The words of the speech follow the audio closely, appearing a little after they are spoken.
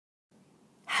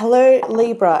Hello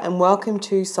Libra and welcome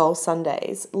to Soul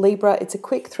Sundays. Libra, it's a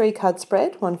quick 3-card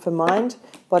spread, one for mind,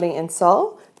 body and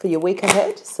soul for your week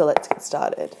ahead. So let's get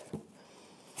started.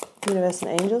 Universe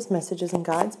and angels, messages and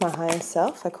guides, my higher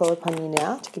self, I call upon you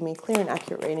now to give me a clear and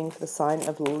accurate reading for the sign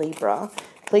of Libra.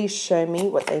 Please show me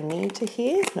what they need to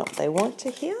hear, not what they want to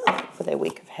hear for their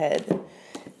week ahead.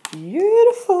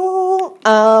 Beautiful.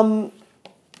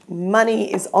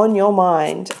 Money is on your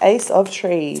mind. Ace of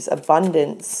Trees,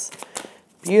 abundance.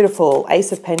 Beautiful.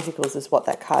 Ace of Pentacles is what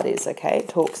that card is, okay? It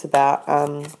talks about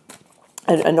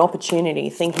an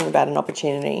opportunity, thinking about an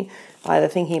opportunity, either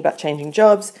thinking about changing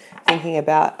jobs, thinking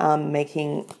about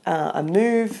making a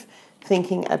move,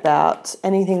 thinking about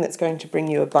anything that's going to bring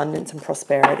you abundance and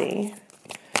prosperity.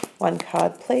 One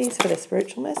card, please, for the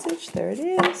spiritual message. There it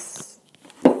is.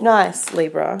 Nice,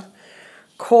 Libra.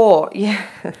 Core, yeah.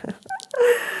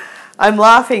 I'm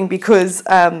laughing because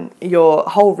your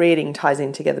whole reading ties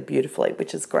in together beautifully,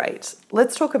 which is great.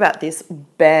 Let's talk about this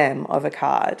bam of a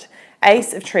card.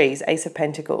 Ace of Trees, Ace of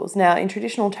Pentacles. Now, in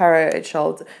traditional tarot, it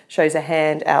shows a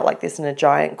hand out like this and a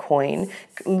giant coin,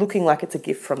 looking like it's a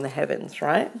gift from the heavens,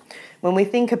 right? When we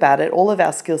think about it, all of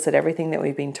our skill set, everything that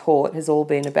we've been taught has all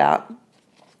been about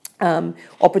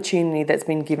opportunity that's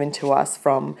been given to us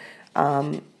from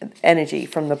energy,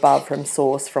 from above, from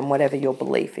source, from whatever your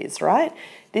belief is, right?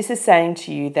 This is saying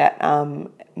to you that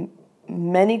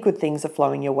many good things are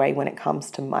flowing your way when it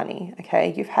comes to money,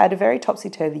 okay? You've had a very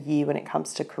topsy-turvy year when it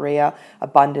comes to career,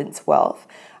 abundance, wealth,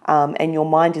 and your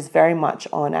mind is very much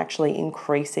on actually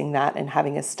increasing that and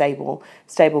having a stable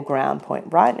ground point,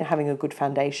 right? And having a good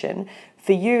foundation.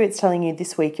 For you, it's telling you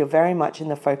this week you're very much in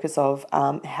the focus of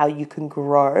how you can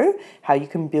grow, how you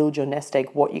can build your nest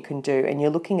egg, what you can do, and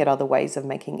you're looking at other ways of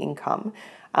making income.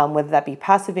 Whether that be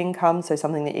passive income, so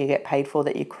something that you get paid for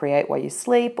that you create while you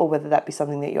sleep, or whether that be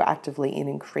something that you're actively in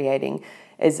and creating,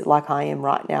 is like I am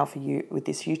right now for you with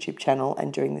this YouTube channel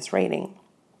and doing this reading.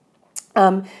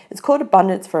 It's called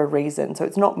abundance for a reason, so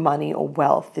it's not money or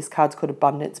wealth. This card's called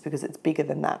abundance because it's bigger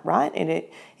than that, right? And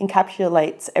it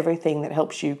encapsulates everything that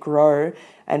helps you grow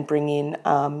and bring in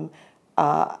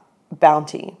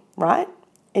bounty, right?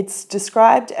 It's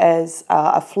described as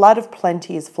a flood of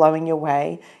plenty is flowing your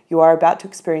way. You are about to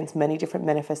experience many different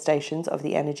manifestations of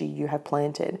the energy you have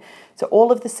planted. So all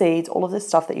of the seeds, all of the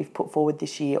stuff that you've put forward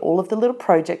this year, all of the little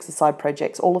projects, the side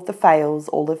projects, all of the fails,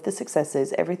 all of the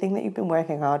successes, everything that you've been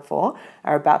working hard for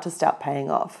are about to start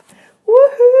paying off.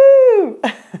 Woohoo!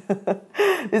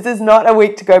 This is not a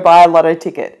week to go buy a lotto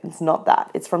ticket. It's not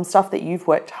that. It's from stuff that you've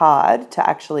worked hard to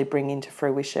actually bring into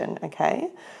fruition, okay?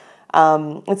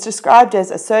 It's described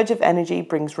as a surge of energy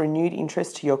brings renewed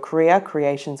interest to your career,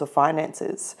 creations, or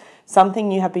finances.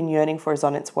 Something you have been yearning for is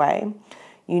on its way.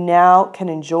 You now can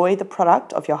enjoy the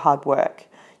product of your hard work.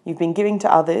 You've been giving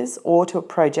to others or to a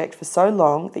project for so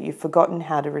long that you've forgotten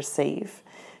how to receive.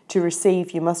 To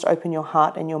receive, you must open your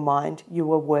heart and your mind. You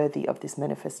are worthy of this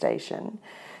manifestation.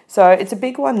 So it's a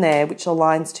big one there, which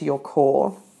aligns to your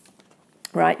core,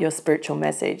 right, your spiritual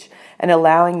message, and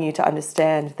allowing you to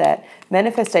understand that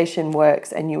manifestation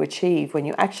works and you achieve when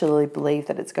you actually believe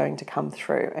that it's going to come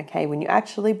through, okay? When you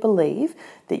actually believe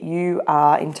that you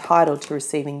are entitled to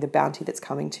receiving the bounty that's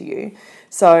coming to you.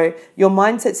 So your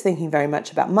mindset's thinking very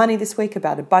much about money this week,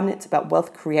 about abundance, about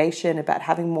wealth creation, about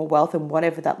having more wealth and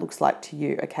whatever that looks like to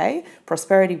you, okay?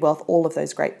 Prosperity, wealth, all of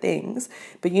those great things.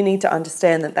 But you need to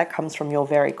understand that that comes from your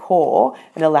very core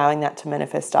and allowing that to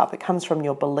manifest up. It comes from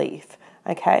your belief.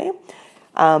 Okay,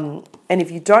 and if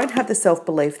you don't have the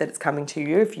self-belief that it's coming to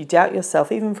you, if you doubt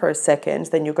yourself even for a second,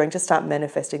 then you're going to start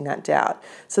manifesting that doubt.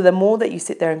 So the more that you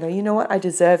sit there and go, you know what, I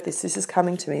deserve this, this is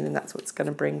coming to me, then that's what's going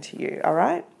to bring to you, all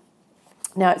right?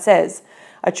 Now it says,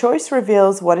 a choice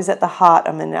reveals what is at the heart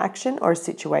of an action or a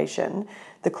situation.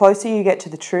 The closer you get to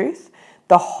the truth,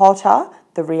 the hotter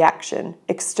the reaction.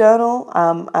 External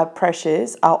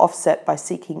pressures are offset by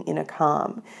seeking inner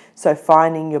calm. So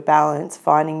finding your balance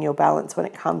when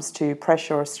it comes to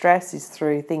pressure or stress is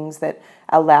through things that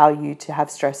allow you to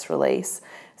have stress release.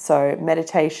 So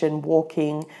meditation,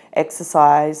 walking,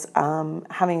 exercise,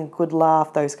 having a good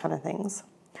laugh, those kind of things.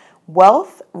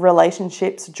 Wealth,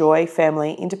 relationships, joy,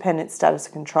 family, independence, status,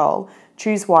 and control.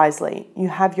 Choose wisely. You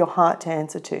have your heart to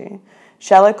answer to.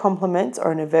 Shallow compliments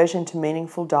or an aversion to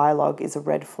meaningful dialogue is a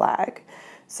red flag.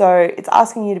 So it's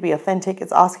asking you to be authentic.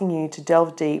 It's asking you to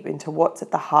delve deep into what's at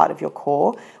the heart of your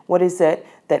core. What is it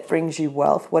that brings you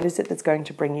wealth? What is it that's going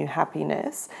to bring you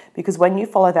happiness? Because when you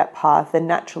follow that path, then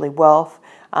naturally wealth,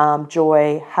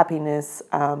 joy, happiness,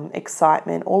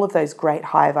 excitement, all of those great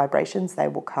high vibrations, they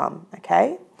will come,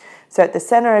 okay? So at the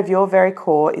center of your very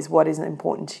core is what is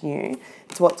important to you.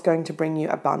 It's what's going to bring you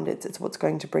abundance. It's what's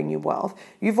going to bring you wealth.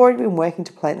 You've already been working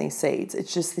to plant these seeds.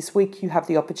 It's just this week you have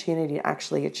the opportunity to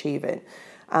actually achieve it.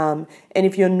 And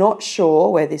if you're not sure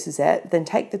where this is at, then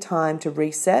take the time to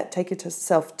reset, take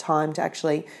yourself time to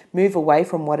actually move away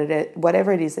from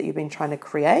whatever it is that you've been trying to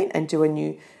create, and do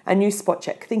a new spot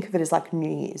check. Think of it as like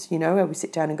New Year's, you know, where we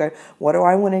sit down and go, what do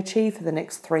I want to achieve for the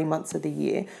next 3 months of the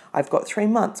year? I've got 3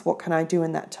 months. What can I do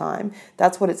in that time?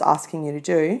 That's what it's asking you to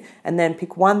do. And then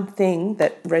pick one thing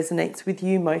that resonates with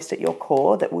you most at your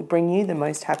core, that will bring you the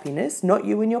most happiness, not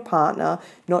you and your partner,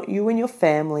 not you and your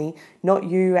family, not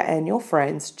you and your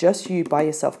friends, just you by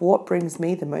yourself. What brings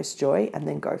me the most joy? And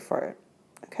then go for it.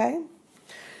 Okay?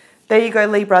 There you go,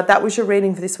 Libra. That was your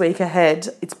reading for this week ahead.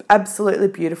 It's absolutely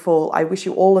beautiful. I wish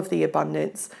you all of the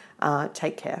abundance.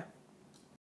 Take care.